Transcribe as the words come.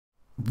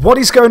What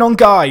is going on,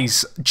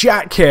 guys?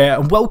 Jack here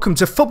and welcome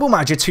to Football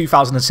Manager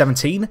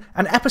 2017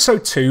 and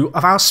episode 2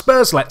 of our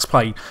Spurs Let's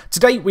Play.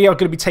 Today we are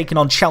going to be taking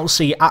on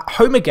Chelsea at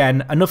home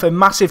again, another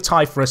massive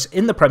tie for us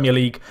in the Premier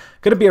League.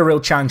 Going to be a real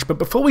challenge, but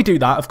before we do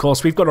that, of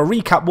course, we've got to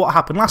recap what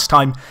happened last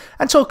time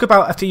and talk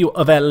about a few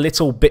other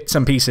little bits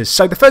and pieces.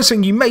 So the first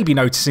thing you may be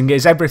noticing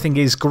is everything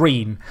is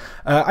green.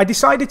 I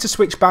decided to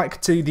switch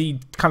back to the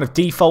kind of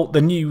default,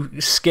 the new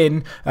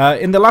skin.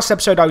 In the last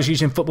episode I was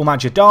using Football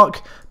Manager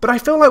Dark, but I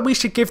feel like we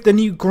should give the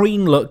new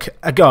green look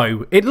a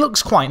go. It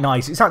looks quite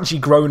nice. It's actually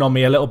grown on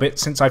me a little bit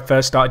since I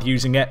first started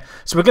using it,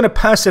 so we're going to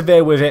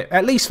persevere with it,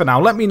 at least for now.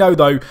 Let me know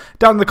though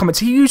down in the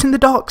comments, are you using the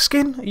dark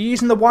skin? Are you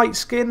using the white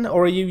skin?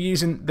 Or are you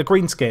using the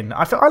green skin?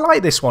 I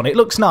like this one. It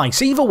looks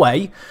nice. Either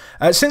way,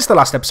 since the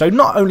last episode,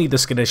 not only the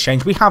skin has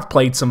changed, we have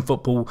played some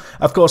football.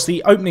 Of course,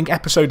 the opening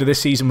episode of this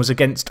season was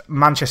against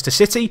Manchester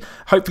City.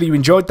 Hopefully you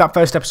enjoyed that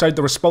first episode.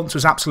 The response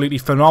was absolutely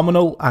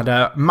phenomenal, and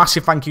a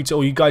massive thank you to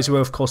all you guys who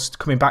are, of course,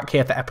 coming back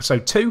here for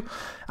episode 2.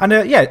 And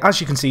yeah,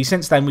 as you can see,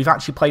 since then we've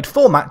actually played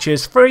 4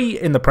 matches, 3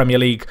 in the Premier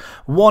League,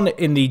 1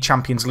 in the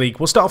Champions League.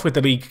 We'll start off with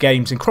the league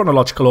games in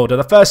chronological order.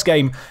 The first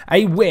game,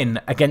 a win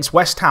against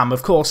West Ham.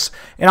 Of course,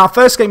 in our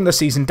first game of the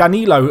season,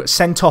 Danilo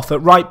sent off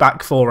at right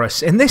back for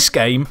us. In this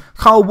game,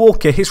 Kyle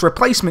Walker, his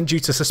replacement due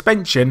to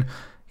suspension,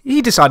 he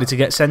decided to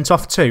get sent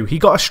off too. He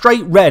got a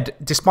straight red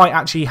despite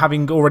actually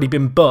having already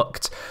been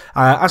booked.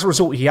 As a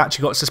result, he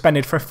actually got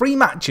suspended for 3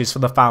 matches for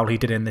the foul he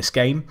did in this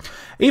game.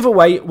 Either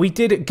way, we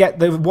did get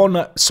the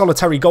one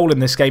solitary goal in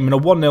this game and a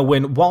 1-0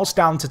 win whilst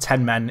down to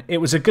 10 men. It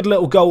was a good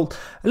little goal,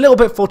 a little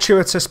bit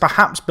fortuitous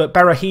perhaps, but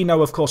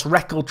Berahino, of course,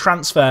 record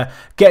transfer,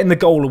 getting the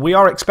goal. We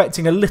are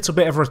expecting a little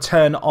bit of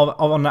return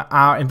on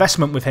our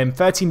investment with him.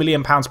 £30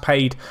 million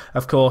paid,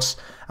 of course.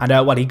 And,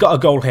 well, he got a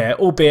goal here,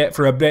 albeit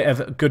for a bit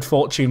of good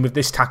fortune with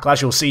this tackle,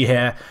 as you'll see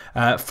here,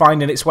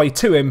 finding its way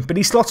to him. But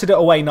he slotted it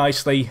away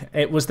nicely.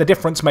 It was the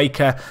difference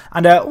maker.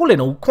 And all in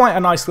all, quite a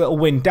nice little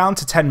win, down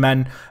to 10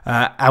 men,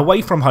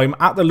 away from home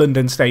at the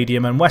London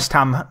Stadium. And West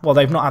Ham, well,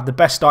 they've not had the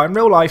best start in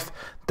real life.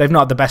 They've not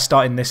had the best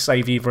start in this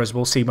save either, as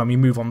we'll see when we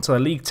move on to the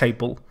league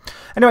table.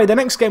 Anyway, the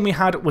next game we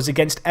had was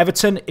against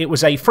Everton. It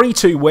was a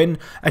 3-2 win.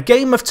 A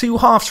game of 2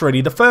 halves, really.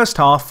 The first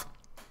half,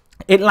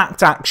 it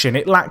lacked action,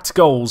 it lacked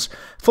goals.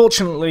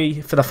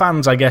 Fortunately, for the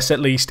fans, I guess, at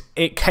least,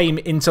 it came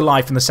into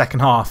life in the second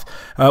half.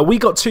 We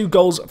got 2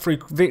 goals through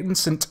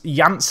Vincent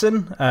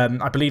Janssen,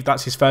 I believe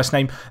that's his first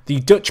name.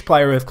 The Dutch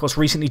player, of course,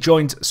 recently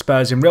joined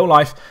Spurs in real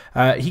life.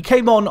 He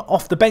came on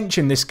off the bench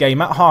in this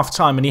game at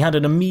half-time, and he had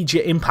an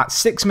immediate impact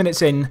 6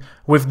 minutes in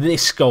with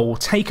this goal.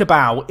 Take a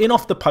bow, in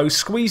off the post,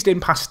 squeezed in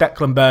past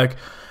Stecklenburg.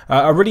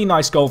 A really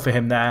nice goal for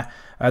him there.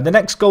 The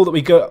next goal that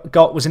we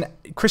got was a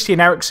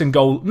Christian Eriksen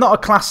goal. Not a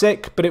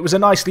classic, but it was a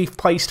nicely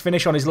placed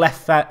finish on his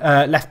left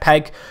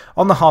peg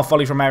on the half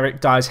volley from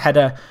Eric Dyer's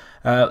header.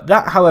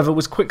 That, however,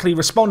 was quickly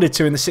responded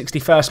to in the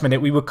 61st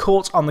minute. We were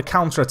caught on the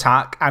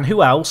counter-attack, and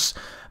who else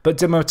but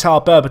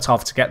Dimitar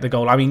Berbatov to get the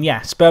goal. I mean,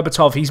 yes,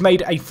 Berbatov, he's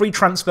made a free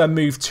transfer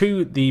move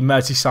to the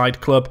Merseyside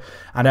club,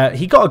 and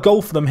he got a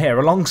goal for them here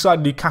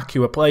alongside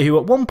Lukaku, a player who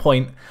at one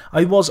point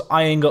I was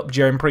eyeing up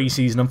during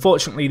pre-season.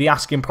 Unfortunately, the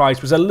asking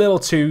price was a little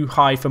too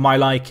high for my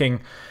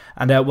liking,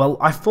 and well,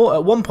 I thought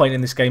at one point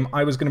in this game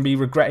I was going to be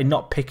regretting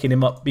not picking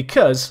him up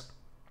because,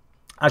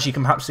 as you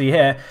can perhaps see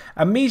here,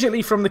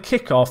 immediately from the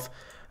kickoff,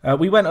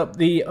 we went up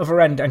the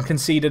other end and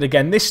conceded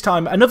again. This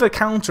time, another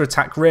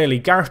counter-attack, really.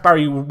 Gareth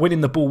Barry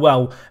winning the ball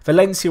well.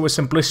 Valencia with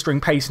some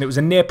blistering pace, and it was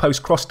a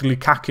near-post cross to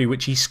Lukaku,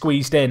 which he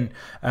squeezed in,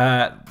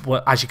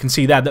 well, as you can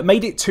see there, that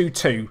made it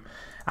 2-2.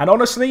 And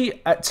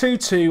honestly, at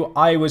 2-2,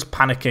 I was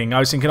panicking. I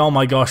was thinking, oh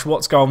my gosh,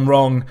 what's gone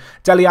wrong?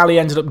 Dele Alli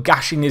ended up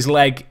gashing his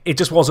leg. It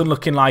just wasn't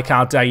looking like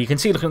our day. You can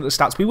see, looking at the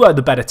stats, we were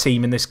the better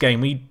team in this game.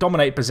 We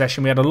dominated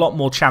possession. We had a lot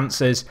more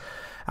chances.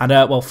 And,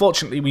 well,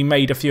 fortunately, we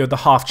made a few of the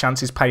half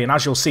chances pay. And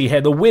as you'll see here,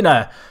 the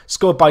winner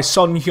scored by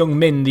Son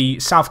Heung-min, the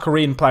South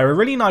Korean player. A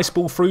really nice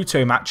ball through to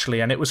him,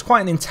 actually. And it was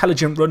quite an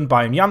intelligent run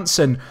by him.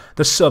 Janssen,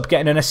 the sub,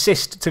 getting an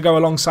assist to go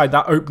alongside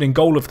that opening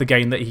goal of the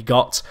game that he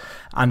got.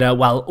 And,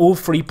 well, all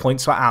 3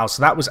 points were ours.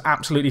 So that was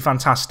absolutely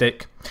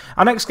fantastic.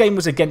 Our next game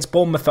was against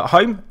Bournemouth at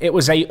home. It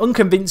was a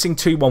unconvincing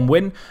 2-1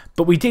 win,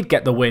 but we did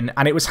get the win,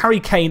 and it was Harry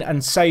Kane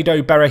and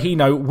Saido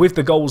Berahino with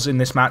the goals in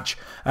this match.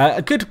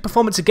 A good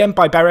performance again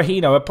by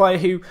Berahino, a player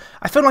who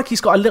I feel like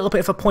he's got a little bit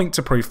of a point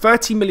to prove.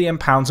 £30 million,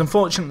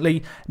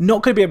 unfortunately,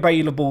 not going to be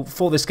available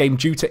for this game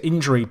due to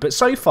injury, but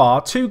so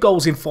far, 2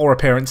 goals in 4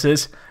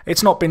 appearances.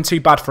 It's not been too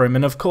bad for him,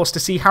 and of course, to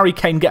see Harry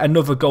Kane get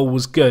another goal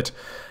was good.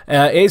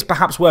 It is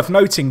perhaps worth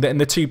noting that in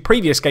the 2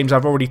 previous games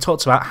I've already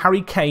talked about,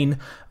 Harry Kane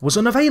was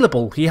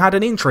unavailable. He had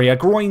an injury, a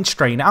groin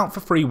strain, out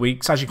for 3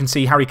 weeks. As you can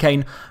see, Harry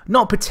Kane,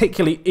 not a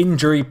particularly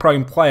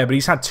injury-prone player, but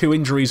he's had 2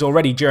 injuries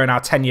already during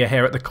our tenure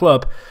here at the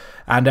club.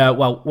 And,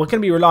 well, we're going to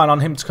be relying on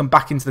him to come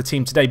back into the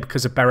team today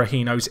because of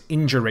Berahino's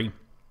injury.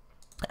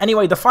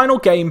 Anyway, the final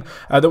game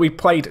that we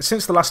played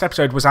since the last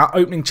episode was our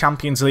opening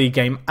Champions League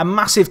game. A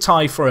massive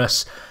tie for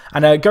us.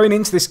 And going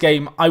into this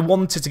game, I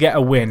wanted to get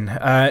a win.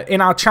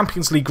 In our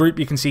Champions League group,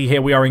 you can see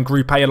here we are in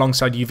Group A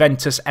alongside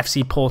Juventus,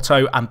 FC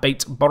Porto and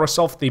Bate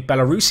Borisov, the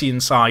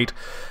Belarusian side.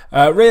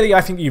 Really,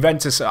 I think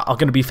Juventus are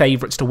going to be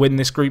favourites to win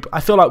this group.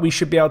 I feel like we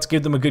should be able to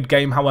give them a good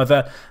game.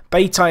 However,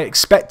 Bate I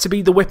expect to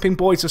be the whipping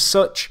boys as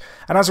such.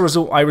 And as a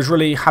result, I was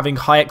really having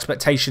high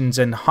expectations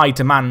and high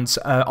demands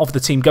of the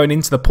team going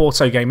into the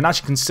Porto game. And as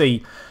you can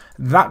see,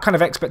 that kind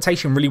of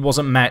expectation really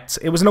wasn't met.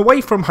 It was an away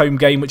from home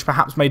game, which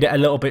perhaps made it a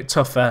little bit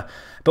tougher.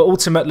 But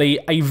ultimately,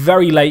 a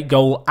very late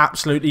goal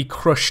absolutely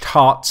crushed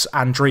hearts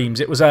and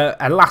dreams. It was a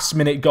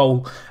last-minute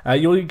goal.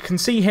 You can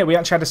see here we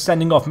actually had a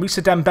sending off.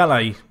 Moussa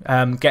Dembele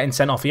getting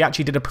sent off. He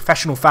actually did a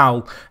professional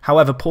foul.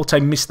 However,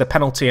 Porto missed the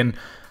penalty, and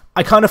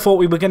I kind of thought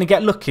we were going to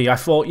get lucky. I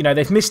thought, you know,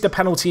 they've missed a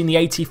penalty in the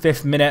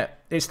 85th minute.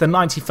 It's the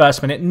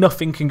 91st minute.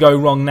 Nothing can go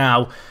wrong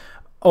now.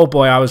 Oh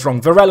boy, I was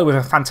wrong. Varela with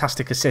a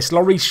fantastic assist.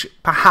 Lloris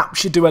perhaps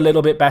should do a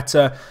little bit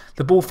better.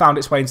 The ball found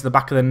its way into the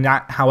back of the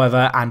net,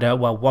 however, and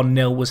well,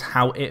 1-0 was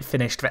how it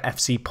finished for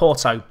FC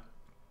Porto.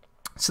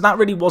 So that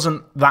really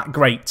wasn't that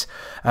great.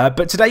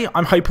 But today,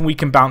 I'm hoping we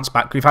can bounce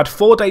back. We've had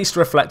 4 days to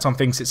reflect on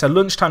things. It's a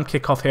lunchtime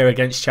kickoff here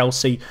against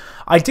Chelsea.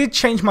 I did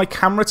change my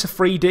camera to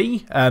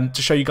 3D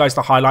to show you guys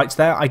the highlights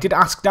there. I did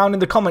ask down in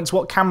the comments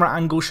what camera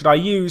angle should I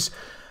use.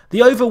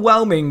 The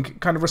overwhelming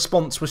kind of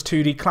response was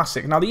 2D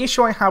Classic. Now, the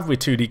issue I have with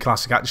 2D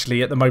Classic,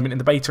 actually, at the moment in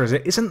the beta is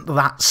it isn't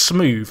that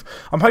smooth.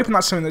 I'm hoping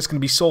that's something that's going to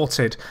be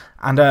sorted,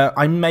 and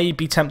I may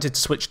be tempted to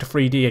switch to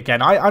 3D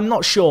again. I'm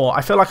not sure.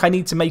 I feel like I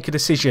need to make a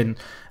decision,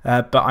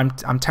 but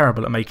I'm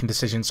terrible at making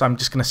decisions, so I'm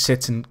just going to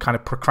sit and kind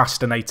of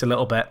procrastinate a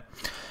little bit.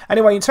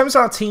 Anyway, in terms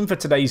of our team for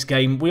today's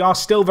game, we are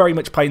still very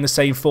much playing the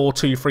same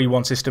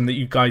 4-2-3-1 system that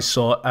you guys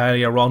saw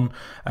earlier on.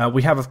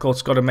 We have, of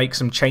course, got to make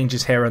some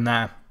changes here and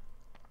there.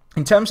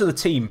 In terms of the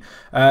team,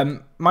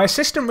 my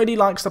assistant really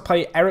likes to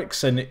play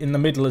Ericsson in the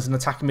middle as an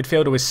attacking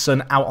midfielder with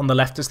Son out on the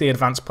left as the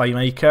advanced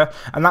playmaker.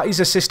 And that is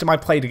a system I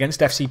played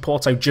against FC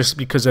Porto just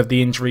because of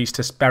the injuries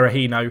to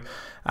Berahino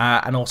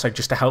and also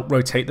just to help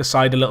rotate the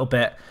side a little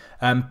bit.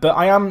 But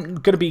I am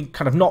going to be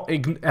kind of not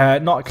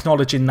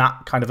acknowledging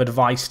that kind of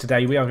advice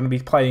today. We are going to be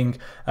playing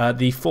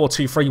the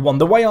 4-2-3-1,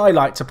 the way I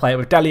like to play it,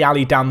 with Dele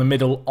Alli down the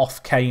middle,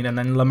 off Kane, and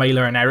then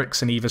Lamela and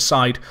Ericsson either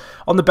side.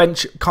 On the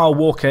bench, Kyle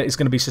Walker is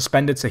going to be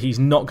suspended, so he's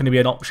not going to be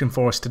an option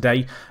for us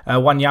today.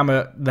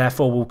 Wanyama,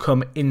 therefore, will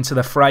come into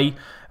the fray.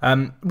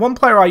 One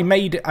player I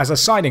made as a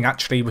signing,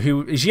 actually,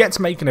 who is yet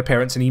to make an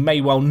appearance, and he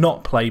may well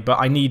not play, but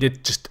I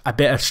needed just a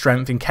bit of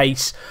strength in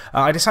case.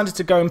 I decided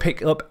to go and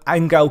pick up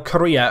Angel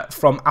Correa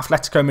from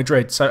Atletico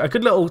Madrid. So a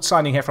good little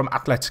signing here from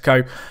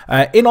Atletico.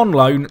 In on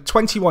loan,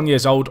 21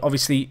 years old,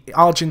 obviously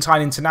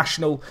Argentine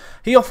international.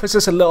 He offers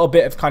us a little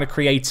bit of kind of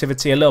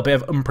creativity, a little bit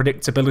of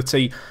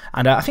unpredictability,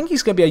 and I think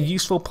he's going to be a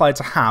useful player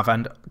to have.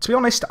 And to be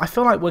honest, I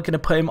feel like we're going to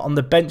put him on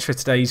the bench for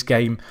today's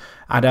game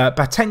and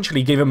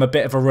potentially give him a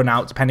bit of a run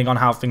out depending on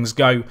how things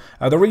go.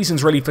 The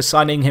reasons really for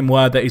signing him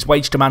were that his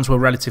wage demands were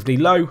relatively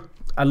low,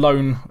 a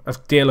loan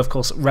deal, of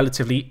course,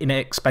 relatively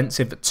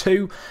inexpensive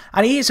too.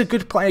 And he is a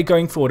good player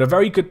going forward, a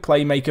very good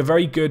playmaker,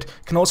 very good,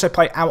 can also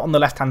play out on the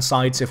left-hand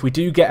side. So if we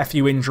do get a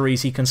few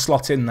injuries, he can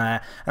slot in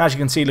there. And as you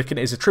can see, looking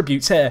at his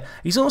attributes here,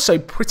 he's also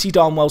pretty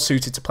darn well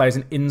suited to play as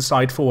an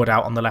inside forward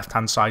out on the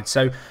left-hand side.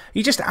 So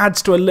he just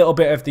adds to a little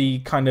bit of the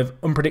kind of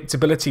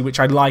unpredictability, which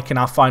I like in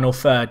our final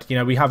third. You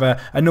know, we have a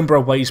number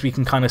of ways we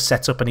can kind of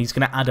set up, and he's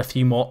going to add a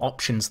few more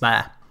options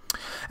there.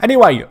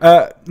 Anyway,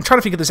 I'm trying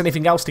to think if there's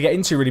anything else to get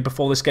into really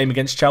before this game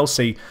against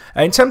Chelsea.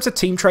 In terms of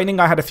team training,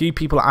 I had a few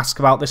people ask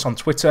about this on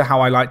Twitter,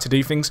 how I like to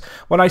do things.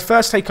 When I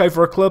first take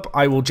over a club,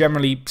 I will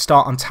generally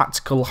start on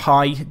tactical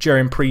high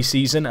during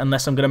pre-season,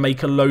 unless I'm going to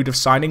make a load of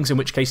signings, in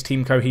which case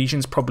team cohesion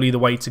is probably the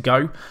way to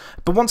go.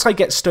 But once I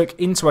get stuck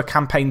into a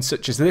campaign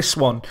such as this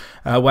one,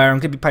 where I'm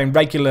going to be playing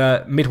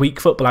regular midweek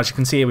football, as you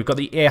can see here, we've got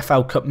the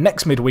EFL Cup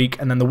next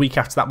midweek, and then the week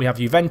after that we have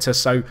Juventus.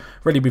 So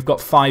really we've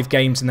got 5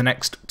 games in the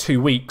next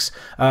 2 weeks.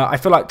 I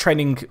feel like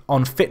training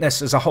on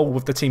fitness as a whole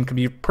with the team can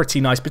be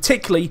pretty nice,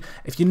 particularly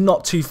if you're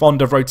not too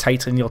fond of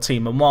rotating your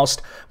team. And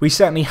whilst we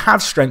certainly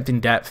have strength in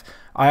depth,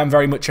 I am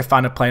very much a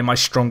fan of playing my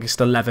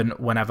strongest 11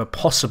 whenever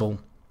possible.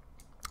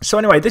 So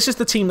anyway, this is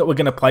the team that we're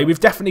going to play.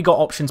 We've definitely got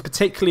options,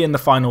 particularly in the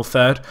final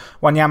third.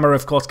 Wanyama,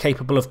 of course,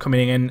 capable of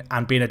coming in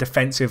and being a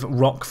defensive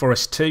rock for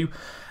us too.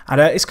 And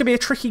it's going to be a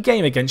tricky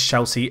game against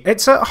Chelsea.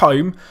 It's at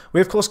home.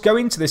 We, of course, go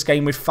into this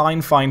game with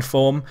fine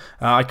form.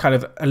 I kind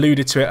of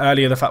alluded to it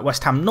earlier, the fact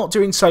West Ham not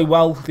doing so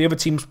well. The other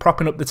teams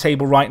propping up the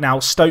table right now,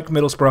 Stoke,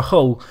 Middlesbrough,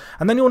 Hull.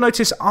 And then you'll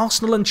notice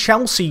Arsenal and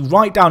Chelsea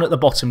right down at the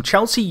bottom.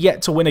 Chelsea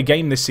yet to win a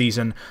game this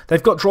season.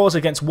 They've got draws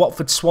against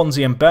Watford,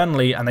 Swansea and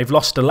Burnley, and they've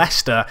lost to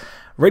Leicester.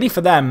 Really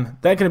for them,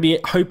 they're going to be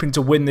hoping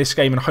to win this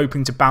game and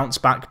hoping to bounce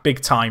back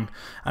big time.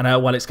 And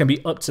well, it's going to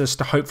be up to us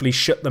to hopefully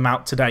shut them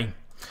out today.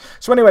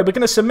 So anyway, we're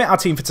going to submit our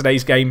team for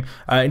today's game.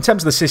 In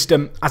terms of the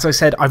system, as I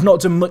said, I've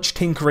not done much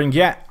tinkering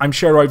yet. I'm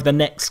sure over the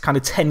next kind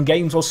of 10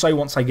 games or so,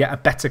 once I get a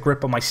better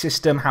grip on my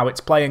system, how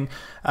it's playing,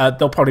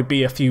 there'll probably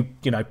be a few,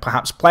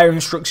 perhaps player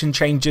instruction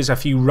changes, a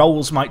few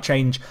roles might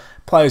change.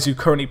 Players who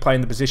currently play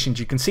in the positions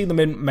you can see them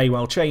in may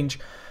well change.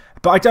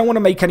 But I don't want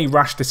to make any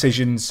rash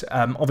decisions.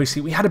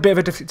 Obviously, we had a bit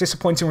of a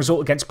disappointing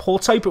result against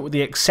Porto, but with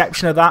the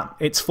exception of that,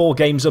 it's 4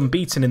 games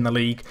unbeaten in the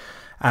league.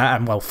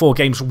 And, well, 4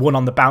 games won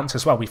on the bounce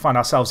as well. We find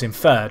ourselves in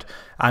 3rd.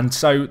 And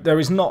so there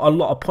is not a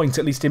lot of point,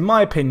 at least in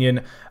my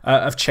opinion,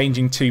 of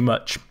changing too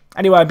much.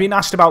 Anyway, I've been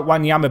asked about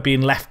Wanyama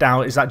being left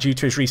out. Is that due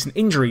to his recent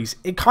injuries?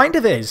 It kind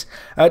of is.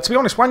 To be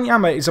honest,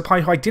 Wanyama is a player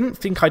who I didn't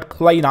think I'd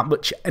play that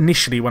much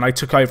initially when I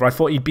took over. I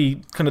thought he'd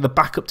be kind of the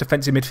backup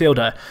defensive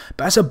midfielder.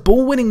 But as a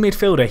ball-winning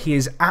midfielder, he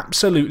is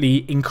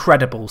absolutely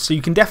incredible. So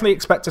you can definitely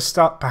expect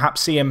to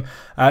perhaps see him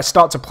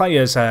start to play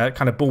as a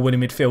kind of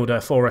ball-winning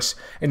midfielder for us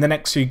in the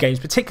next few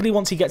games, particularly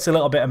once he gets a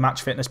little bit of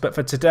match fitness. But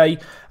for today,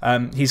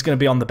 he's going to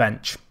be on the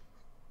bench.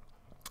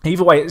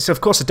 Either way, it's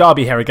of course a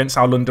derby here against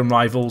our London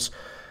rivals.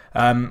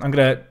 I'm going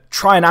to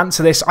try and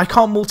answer this. I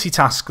can't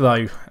multitask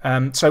though,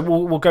 so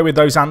we'll go with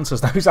those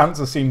answers. Those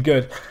answers seem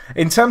good.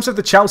 In terms of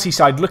the Chelsea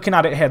side, looking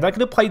at it here, they're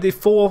going to play the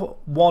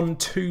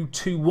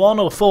 4-1-2-2-1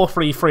 or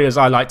 4-3-3 as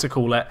I like to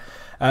call it.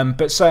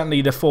 But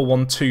certainly the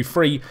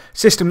 4-1-2-3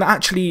 system that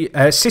actually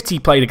City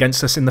played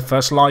against us in the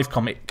first live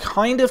com. It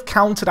kind of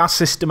countered our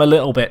system a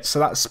little bit, so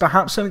that's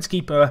perhaps something to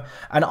keep an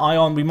eye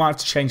on. We might have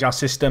to change our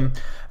system.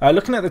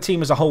 Looking at the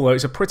team as a whole, though,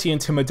 it's a pretty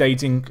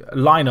intimidating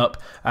lineup,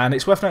 and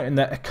it's worth noting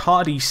that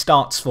Icardi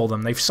starts for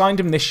them. They've signed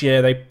him this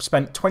year. They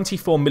spent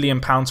 £24 million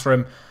for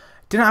him.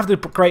 Didn't have the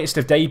greatest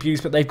of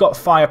debuts, but they've got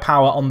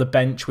firepower on the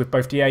bench with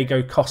both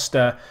Diego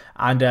Costa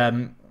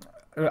and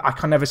I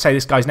can never say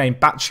this guy's name,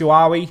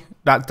 Batshuayi.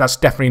 That's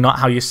definitely not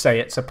how you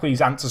say it, so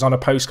please answers on a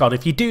postcard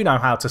if you do know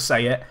how to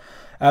say it.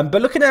 But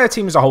looking at their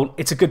team as a whole,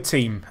 it's a good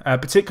team.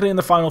 Particularly in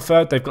the final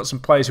third, they've got some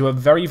players who are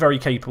very, very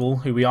capable,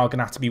 who we are going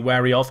to have to be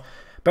wary of.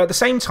 But at the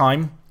same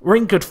time, we're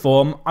in good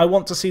form. I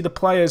want to see the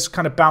players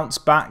kind of bounce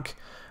back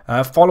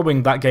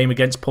following that game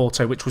against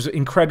Porto, which was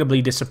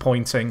incredibly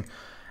disappointing.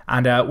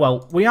 And,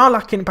 well, we are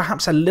lacking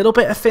perhaps a little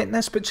bit of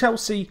fitness, but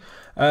Chelsea,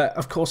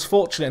 of course,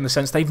 fortunate in the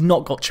sense they've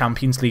not got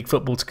Champions League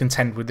football to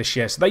contend with this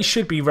year, so they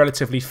should be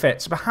relatively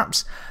fit. So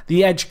perhaps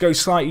the edge goes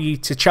slightly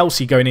to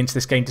Chelsea going into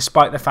this game,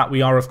 despite the fact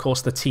we are, of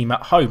course, the team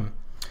at home.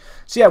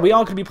 So yeah, we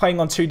are going to be playing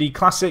on 2D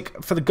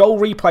Classic. For the goal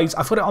replays,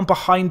 I've got it on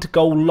behind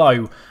goal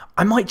low.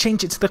 I might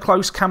change it to the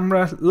close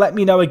camera. Let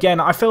me know again.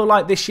 I feel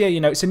like this year,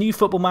 you know, it's a new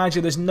football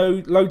manager. There's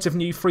loads of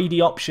new 3D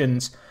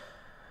options.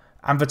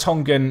 And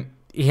Vertonghen,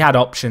 he had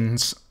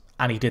options.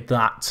 And he did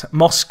that.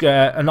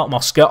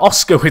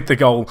 Oscar with the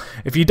goal.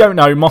 If you don't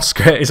know,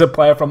 Mosca is a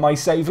player from my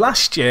save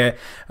last year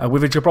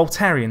with a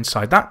Gibraltarian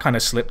side. That kind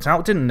of slipped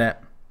out, didn't it?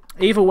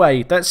 Either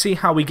way, let's see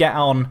how we get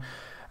on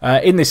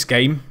in this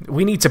game.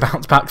 We need to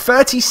bounce back.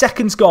 30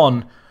 seconds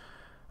gone.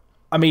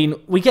 I mean,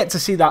 we get to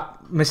see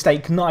that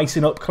mistake nice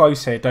and up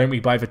close here, don't we,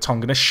 by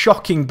Vertonghen. A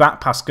shocking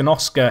back pass, and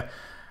Oscar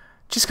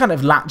just kind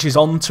of latches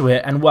onto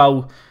it. And,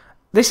 well,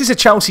 this is a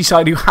Chelsea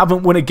side who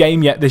haven't won a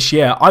game yet this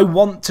year. I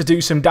want to do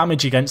some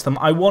damage against them.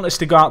 I want us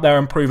to go out there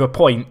and prove a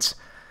point.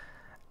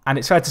 And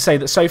it's fair to say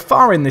that so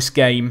far in this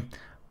game,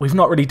 we've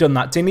not really done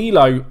that.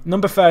 Danilo,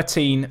 number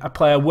 13, a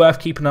player worth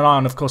keeping an eye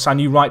on, of course, our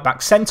new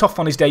right-back. Sent off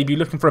on his debut,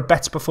 looking for a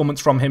better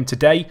performance from him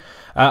today.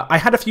 I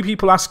had a few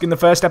people ask in the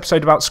first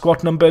episode about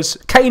squad numbers.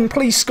 Kane,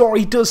 please score.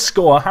 He does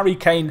score. Harry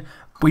Kane,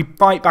 we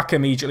bite back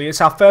immediately.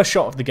 It's our first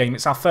shot of the game.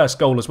 It's our first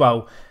goal as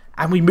well.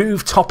 And we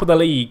move top of the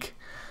league.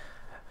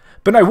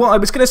 But no, what I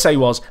was going to say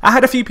was, I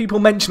had a few people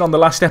mention on the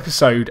last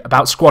episode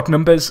about squad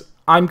numbers.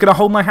 I'm going to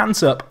hold my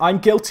hands up. I'm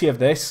guilty of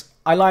this.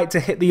 I like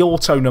to hit the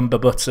auto number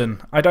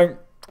button. I don't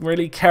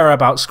really care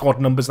about squad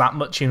numbers that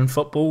much in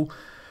football.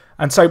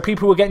 And so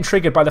people were getting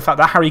triggered by the fact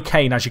that Harry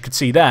Kane, as you could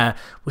see there,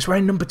 was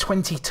wearing number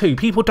 22.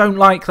 People don't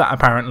like that,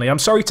 apparently. I'm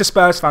sorry to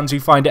Spurs fans who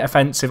find it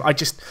offensive. I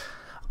just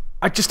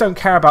don't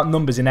care about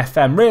numbers in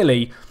FM.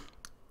 Really,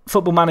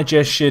 Football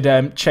Manager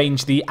should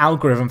change the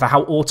algorithm for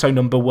how auto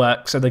number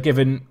works so they're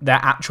given their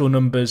actual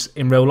numbers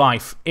in real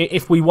life.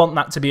 If we want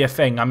that to be a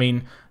thing, I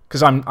mean,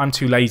 because I'm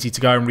too lazy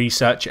to go and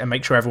research and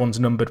make sure everyone's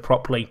numbered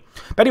properly.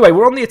 But anyway,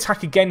 we're on the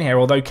attack again here,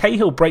 although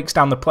Cahill breaks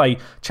down the play.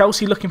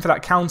 Chelsea looking for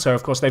that counter,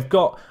 of course. They've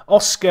got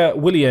Oscar,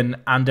 Willian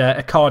and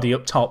Icardi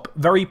up top.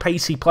 Very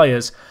pacey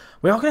players.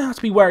 We are going to have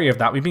to be wary of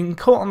that. We've been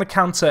caught on the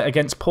counter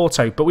against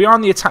Porto, but we are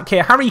on the attack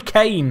here. Harry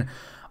Kane.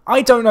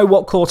 I don't know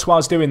what Courtois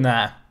is doing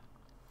there.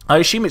 I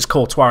assume it's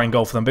Courtois in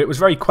goal for them, but it was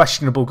very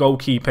questionable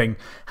goalkeeping.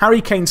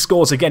 Harry Kane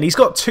scores again. He's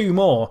got 2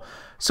 more.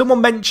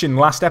 Someone mentioned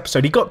last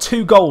episode, he got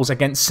 2 goals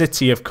against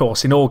City, of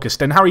course, in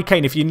August. And Harry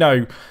Kane, if you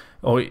know,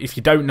 or if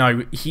you don't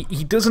know,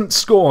 he doesn't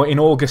score in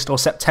August or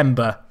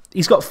September.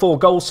 He's got 4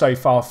 goals so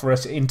far for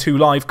us in 2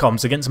 live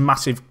comms against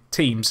massive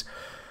teams.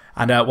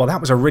 And, well, that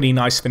was a really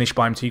nice finish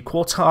by him too.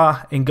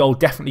 Courtois in goal,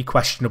 definitely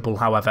questionable,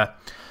 however.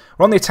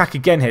 We're on the attack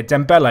again here.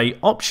 Dembele,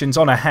 options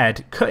on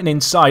ahead, cutting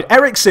inside.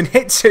 Eriksen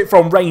hits it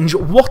from range.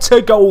 What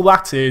a goal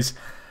that is.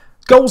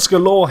 Goals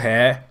galore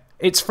here.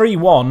 It's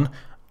 3-1.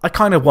 I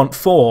kind of want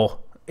 4.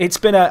 It's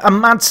been a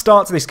mad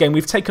start to this game.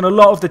 We've taken a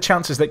lot of the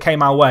chances that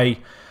came our way.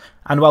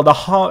 And, well, the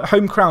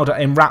home crowd are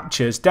in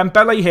raptures.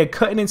 Dembele here,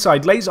 cutting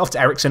inside, lays it off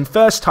to Eriksen.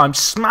 First time,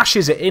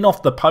 smashes it in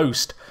off the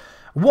post.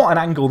 What an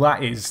angle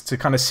that is to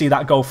kind of see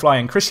that goal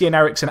flying. Christian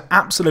Eriksen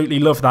absolutely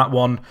loved that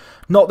one.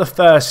 Not the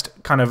first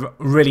kind of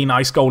really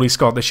nice goal he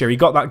scored this year. He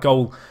got that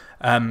goal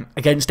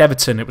against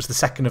Everton. It was the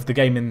second of the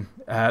game in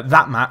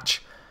that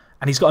match.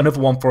 And he's got another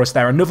one for us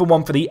there. Another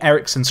one for the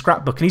Eriksen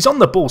scrapbook. And he's on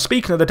the ball.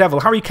 Speaking of the devil,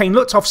 Harry Kane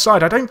looked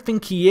offside. I don't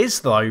think he is,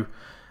 though.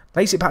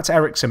 Lays it back to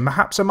Eriksen.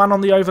 Perhaps a man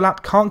on the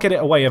overlap. Can't get it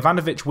away.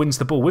 Ivanovic wins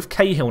the ball with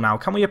Cahill now.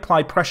 Can we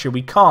apply pressure?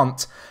 We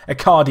can't.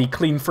 Icardi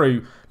clean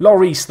through.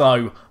 Lloris,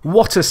 though.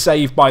 What a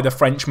save by the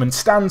Frenchman.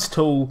 Stands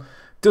tall.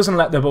 Doesn't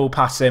let the ball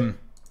pass him.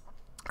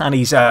 And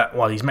he's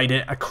made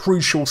it a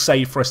crucial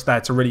save for us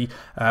there to really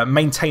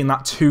maintain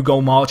that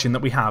 2-goal margin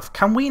that we have.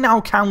 Can we now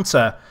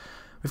counter?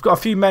 We've got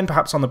a few men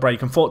perhaps on the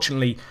break.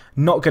 Unfortunately,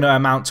 not going to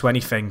amount to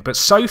anything. But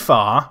so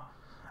far,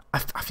 I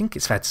think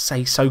it's fair to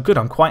say so good.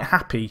 I'm quite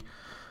happy.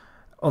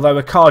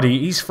 Although Icardi,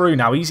 he's through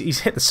now.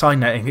 He's hit the side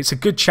netting. It's a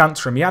good chance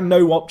for him. He had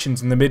no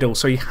options in the middle,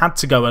 so he had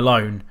to go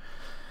alone.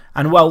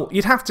 And, well,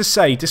 you'd have to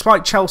say,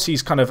 despite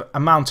Chelsea's kind of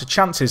amount of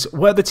chances,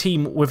 we're the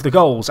team with the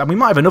goals. And we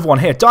might have another one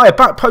here. Dyer,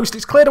 back post.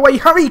 It's cleared away.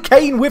 Harry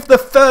Kane with the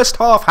first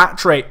half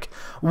hat-trick.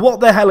 What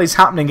the hell is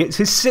happening? It's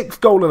his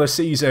 6th goal of the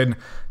season.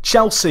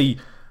 Chelsea,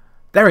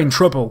 they're in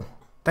trouble.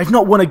 They've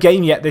not won a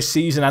game yet this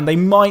season, and they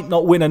might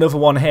not win another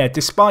one here,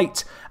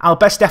 despite our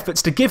best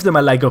efforts to give them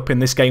a leg up in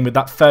this game with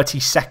that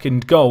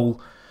 32nd goal.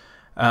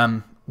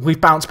 We've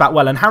bounced back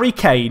well, and Harry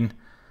Kane,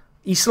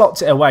 he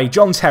slots it away.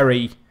 John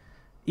Terry,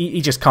 he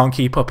just can't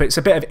keep up. It's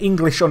a bit of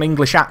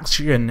English-on-English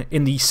action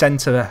in the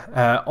centre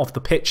of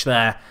the pitch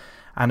there.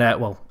 And,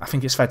 well, I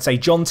think it's fair to say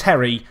John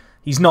Terry,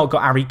 he's not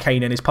got Harry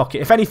Kane in his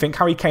pocket. If anything,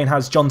 Harry Kane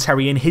has John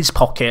Terry in his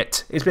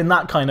pocket. It's been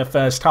that kind of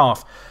first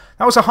half.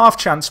 That was a half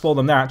chance for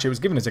them there, actually. It was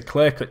given as a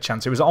clear-cut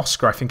chance. It was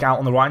Oscar, I think, out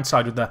on the right hand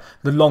side with the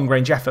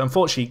long-range effort.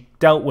 Unfortunately,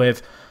 dealt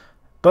with.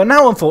 But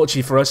now,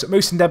 unfortunately for us,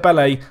 Moussa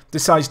Dembele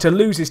decides to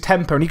lose his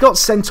temper, and he got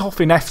sent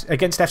off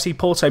against FC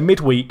Porto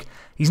midweek.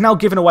 He's now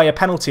given away a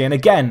penalty, and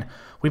again,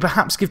 we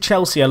perhaps give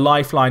Chelsea a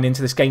lifeline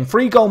into this game.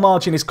 3-goal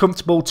margin is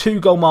comfortable,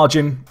 2-goal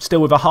margin, still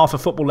with a half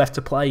of football left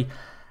to play,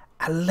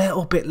 a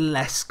little bit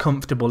less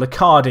comfortable.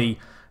 Icardi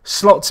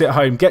slots it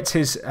home, gets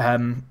his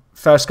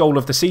first goal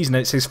of the season.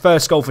 It's his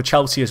first goal for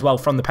Chelsea as well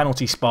from the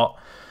penalty spot.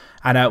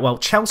 And, well,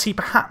 Chelsea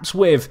perhaps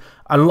with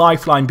a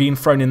lifeline being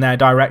thrown in their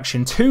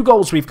direction. 2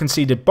 goals we've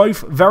conceded,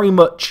 both very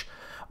much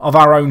of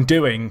our own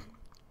doing.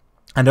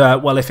 And,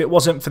 well, if it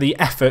wasn't for the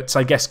efforts,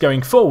 I guess,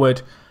 going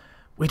forward,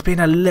 we'd be in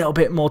a little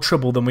bit more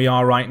trouble than we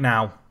are right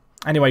now.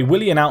 Anyway,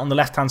 Willian out on the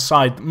left-hand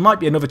side. Might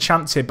be another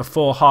chance here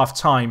before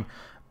half-time.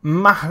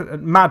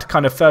 Mad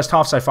kind of first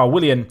half so far.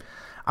 Willian,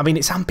 I mean,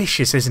 it's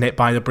ambitious, isn't it,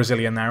 by the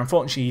Brazilian there.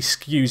 Unfortunately, he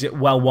skews it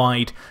well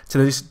wide to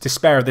the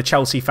despair of the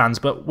Chelsea fans,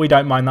 but we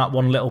don't mind that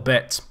one little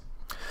bit.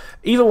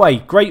 Either way,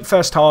 great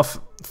first half,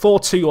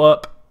 4-2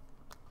 up.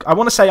 I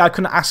want to say I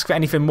couldn't ask for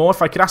anything more.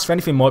 If I could ask for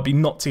anything more, it'd be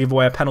not to give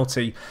away a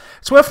penalty.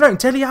 It's worth noting,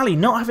 Dele Alli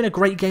not having a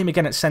great game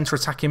again at centre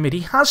attacking mid. He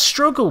has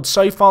struggled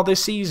so far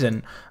this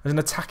season as an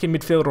attacking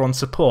midfielder on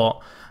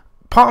support.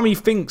 Part of me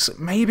thinks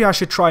maybe I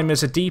should try him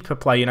as a deeper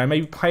play, you know,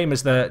 maybe play him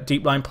as the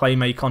deep line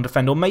playmaker on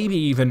defend, or maybe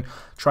even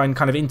try and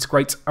kind of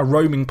integrate a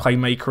roaming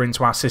playmaker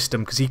into our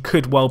system, because he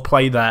could well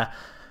play there.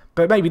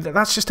 But maybe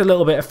that's just a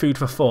little bit of food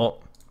for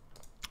thought.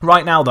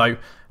 Right now, though,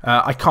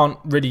 I can't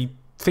really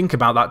think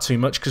about that too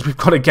much because we've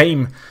got a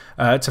game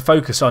to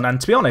focus on. And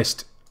to be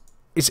honest,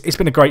 it's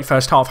been a great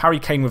first half. Harry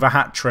Kane with a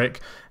hat-trick,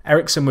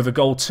 Eriksen with a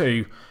goal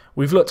too.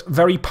 We've looked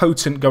very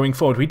potent going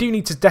forward. We do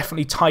need to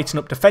definitely tighten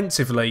up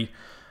defensively.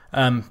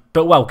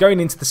 But, well, going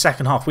into the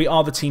second half, we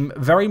are the team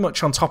very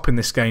much on top in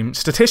this game.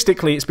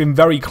 Statistically, it's been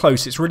very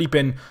close. It's really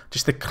been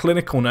just the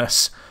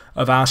clinicalness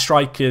of our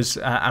strikers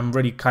and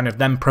really kind of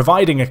them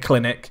providing a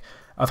clinic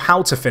of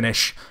how to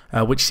finish,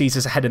 which sees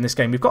us ahead in this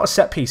game. We've got a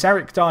set piece.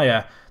 Eric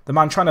Dyer, the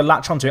man trying to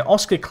latch onto it.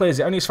 Oscar clears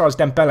it only as far as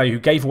Dembele, who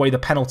gave away the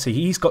penalty.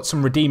 He's got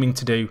some redeeming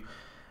to do.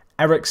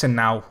 Eriksen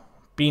now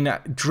being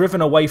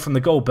driven away from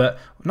the goal, but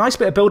nice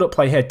bit of build-up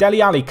play here.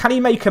 Dele Alli, can he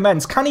make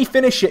amends? Can he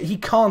finish it? He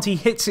can't. He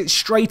hits it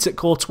straight at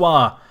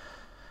Courtois.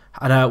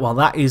 And, well,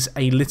 that is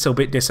a little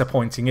bit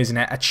disappointing, isn't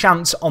it? A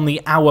chance on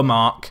the hour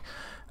mark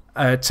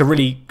to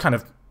really kind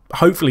of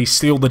hopefully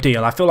seal the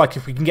deal. I feel like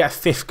if we can get a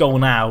 5th goal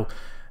now,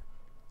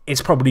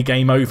 it's probably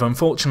game over.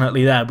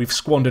 Unfortunately there, we've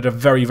squandered a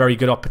very, very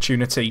good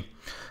opportunity.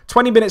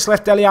 20 minutes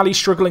left, Dele Alli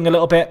struggling a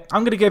little bit.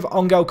 I'm going to give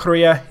Angel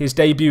Correa his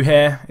debut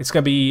here. It's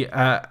going to be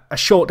a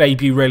short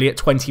debut really at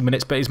 20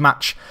 minutes, but his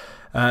match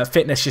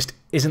fitness just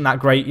isn't that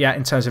great yet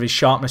in terms of his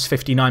sharpness,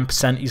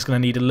 59%. He's going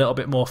to need a little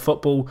bit more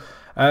football.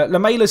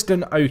 Lamela's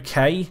done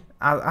okay,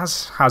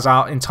 as has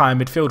our entire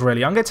midfield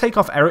really. I'm going to take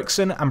off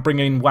Eriksen and bring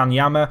in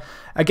Wanyama.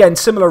 Again,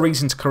 similar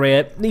reason to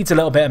Correa. Needs a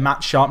little bit of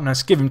match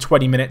sharpness. Give him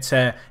 20 minutes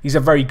here. He's a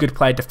very good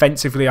player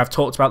defensively. I've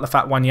talked about the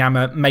fact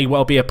Wanyama may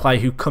well be a player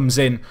who comes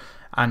in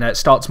and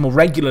starts more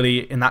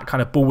regularly in that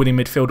kind of ball-winning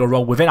midfielder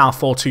role within our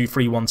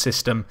 4-2-3-1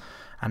 system.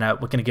 And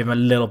we're going to give him a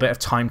little bit of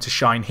time to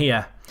shine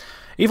here.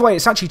 Either way,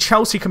 it's actually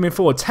Chelsea coming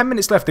forward. 10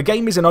 minutes left. The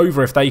game isn't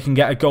over if they can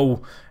get a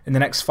goal in the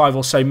next 5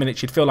 or so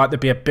minutes. You'd feel like there'd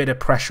be a bit of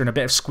pressure and a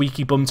bit of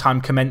squeaky bum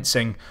time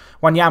commencing.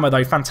 Wanyama,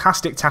 though,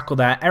 fantastic tackle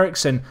there.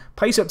 Eriksson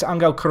plays up to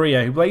Angel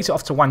Correa, who lays it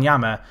off to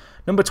Wanyama.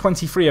 Number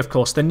 23, of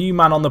course, the new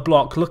man on the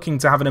block, looking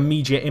to have an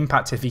immediate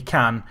impact if he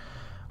can.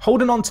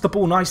 Holding on to the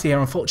ball nicely here.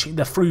 Unfortunately,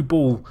 the through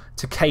ball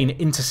to Kane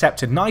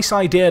intercepted. Nice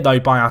idea, though,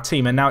 by our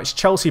team. And now it's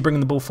Chelsea bringing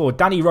the ball forward.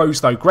 Danny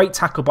Rose, though, great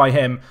tackle by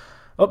him.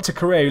 Up to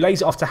Correa, who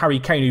lays it off to Harry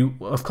Kane,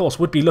 who, of course,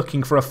 would be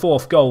looking for a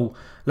 4th goal.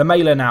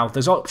 Lamela now.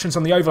 There's options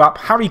on the overlap.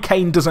 Harry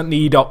Kane doesn't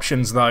need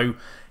options, though.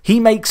 He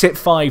makes it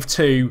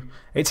 5-2.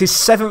 It's his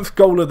 7th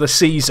goal of the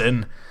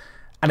season.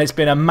 And it's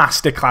been a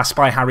masterclass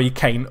by Harry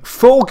Kane.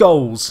 4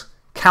 goals.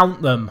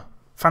 Count them.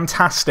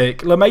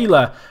 Fantastic.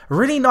 Lamela,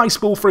 really nice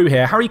ball through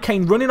here. Harry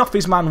Kane running off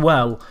his man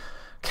well.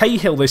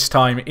 Cahill this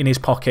time in his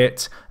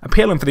pocket.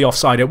 Appealing for the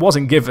offside. It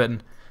wasn't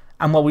given.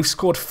 And while we've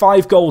scored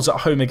 5 goals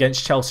at home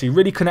against Chelsea,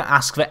 really couldn't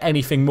ask for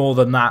anything more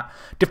than that.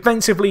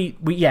 Defensively,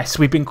 yes,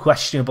 we've been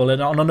questionable.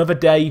 And on another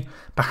day,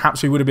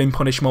 perhaps we would have been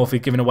punished more if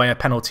we'd given away a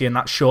penalty in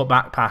that short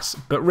back pass.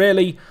 But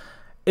really,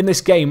 in this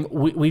game,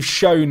 we've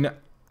shown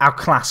our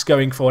class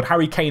going forward.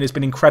 Harry Kane has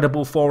been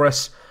incredible for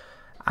us.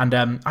 And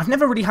I've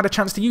never really had a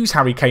chance to use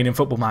Harry Kane in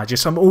Football Manager,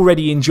 so I'm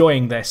already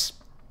enjoying this.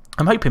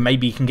 I'm hoping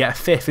maybe he can get a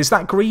 5th. Is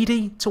that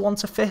greedy to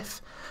want a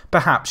 5th?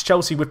 Perhaps.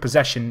 Chelsea with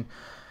possession.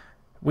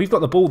 We've got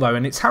the ball, though,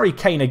 and it's Harry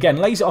Kane again.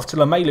 Lays it off to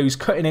Lamela, who's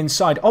cutting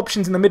inside.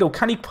 Options in the middle.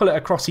 Can he pull it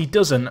across? He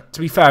doesn't. To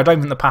be fair, I don't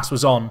think the pass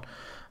was on.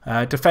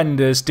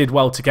 Defenders did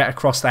well to get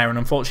across there, and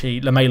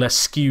unfortunately, Lamela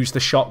skews the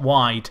shot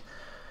wide.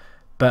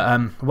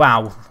 But,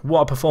 wow,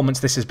 what a performance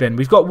this has been.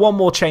 We've got one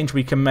more change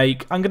we can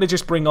make. I'm going to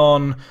just bring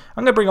on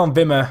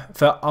Wimmer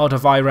for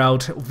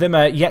Alderweireld.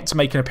 Wimmer yet to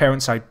make an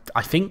appearance, I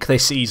think,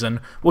 this season.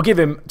 We'll give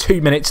him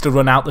 2 minutes to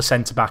run out the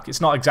centre-back.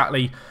 It's not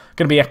exactly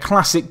going to be a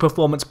classic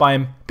performance by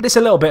him, but it's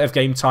a little bit of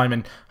game time,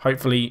 and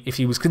hopefully, if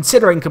he was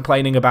considering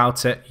complaining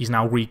about it, he's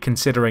now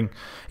reconsidering.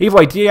 Either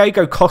way,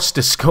 Diego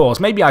Costa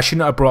scores. Maybe I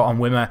shouldn't have brought on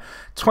Wimmer.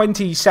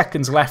 20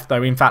 seconds left,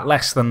 though. In fact,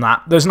 less than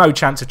that. There's no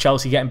chance of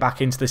Chelsea getting back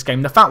into this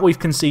game. The fact we've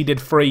conceded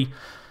 3,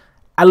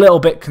 a little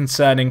bit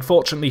concerning.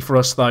 Fortunately for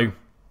us, though,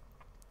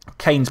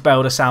 Kane's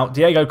bailed us out.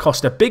 Diego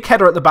Costa, big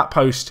header at the back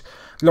post.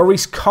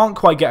 Lloris can't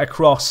quite get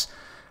across.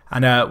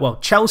 And, well,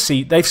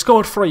 Chelsea, they've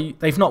scored 3.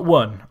 They've not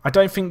won. I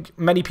don't think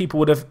many people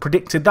would have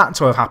predicted that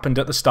to have happened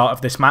at the start of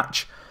this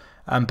match.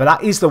 But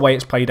that is the way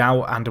it's played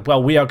out. And,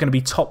 well, we are going to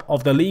be top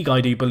of the league, I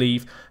do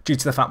believe, due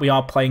to the fact we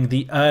are playing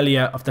the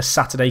earlier of the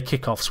Saturday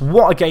kickoffs.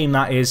 What a game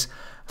that is.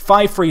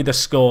 5-3 the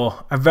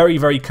score. A very,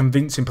 very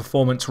convincing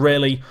performance,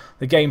 really.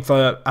 The game,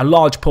 for a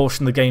large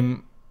portion of the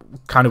game,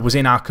 kind of was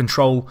in our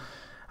control.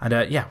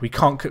 And, yeah, we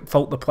can't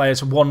fault the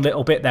players one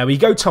little bit there. We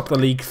go top of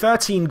the league.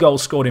 13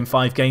 goals scored in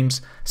 5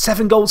 games.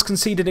 7 goals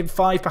conceded in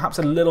 5. Perhaps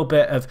a little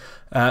bit of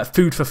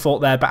food for thought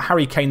there. But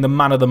Harry Kane, the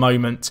man of the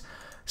moment,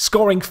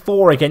 scoring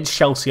 4 against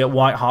Chelsea at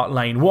White Hart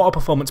Lane. What a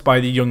performance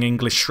by the young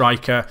English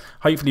striker.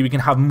 Hopefully we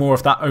can have more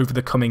of that over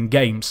the coming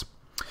games.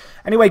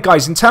 Anyway,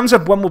 guys, in terms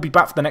of when we'll be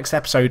back for the next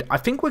episode, I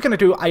think we're going to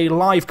do a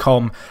live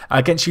comm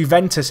against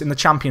Juventus in the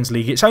Champions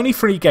League. It's only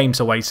 3 games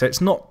away, so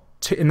it's not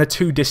in the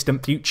too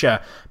distant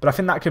future, but I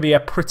think that could be a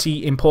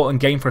pretty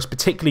important game for us,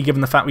 particularly given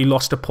the fact we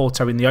lost to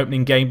Porto in the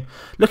opening game.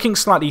 Looking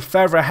slightly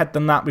further ahead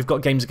than that, we've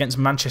got games against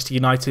Manchester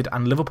United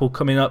and Liverpool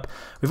coming up.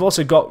 We've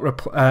also got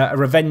a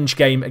revenge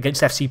game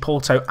against FC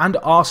Porto and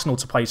Arsenal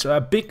to play, so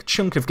a big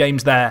chunk of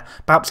games there.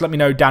 Perhaps let me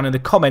know down in the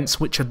comments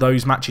which of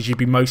those matches you'd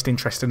be most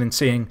interested in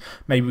seeing.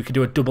 Maybe we could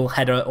do a double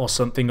header or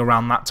something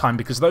around that time,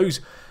 because those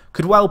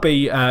could well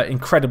be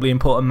incredibly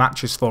important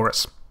matches for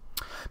us.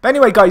 But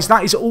anyway, guys,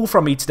 that is all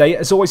from me today.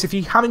 As always, if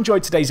you have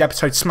enjoyed today's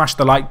episode, smash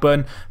the like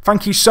button.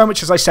 Thank you so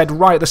much, as I said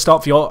right at the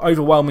start, for your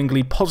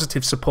overwhelmingly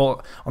positive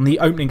support on the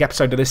opening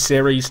episode of this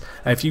series.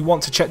 If you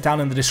want to check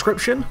down in the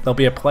description, there'll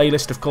be a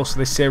playlist, of course, of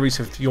this series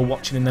if you're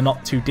watching in the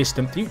not too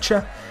distant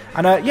future.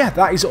 And yeah,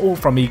 that is all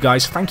from me,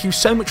 guys. Thank you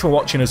so much for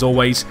watching, as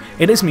always.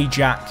 It is me,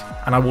 Jack,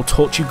 and I will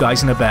talk to you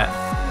guys in a bit.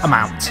 I'm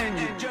out.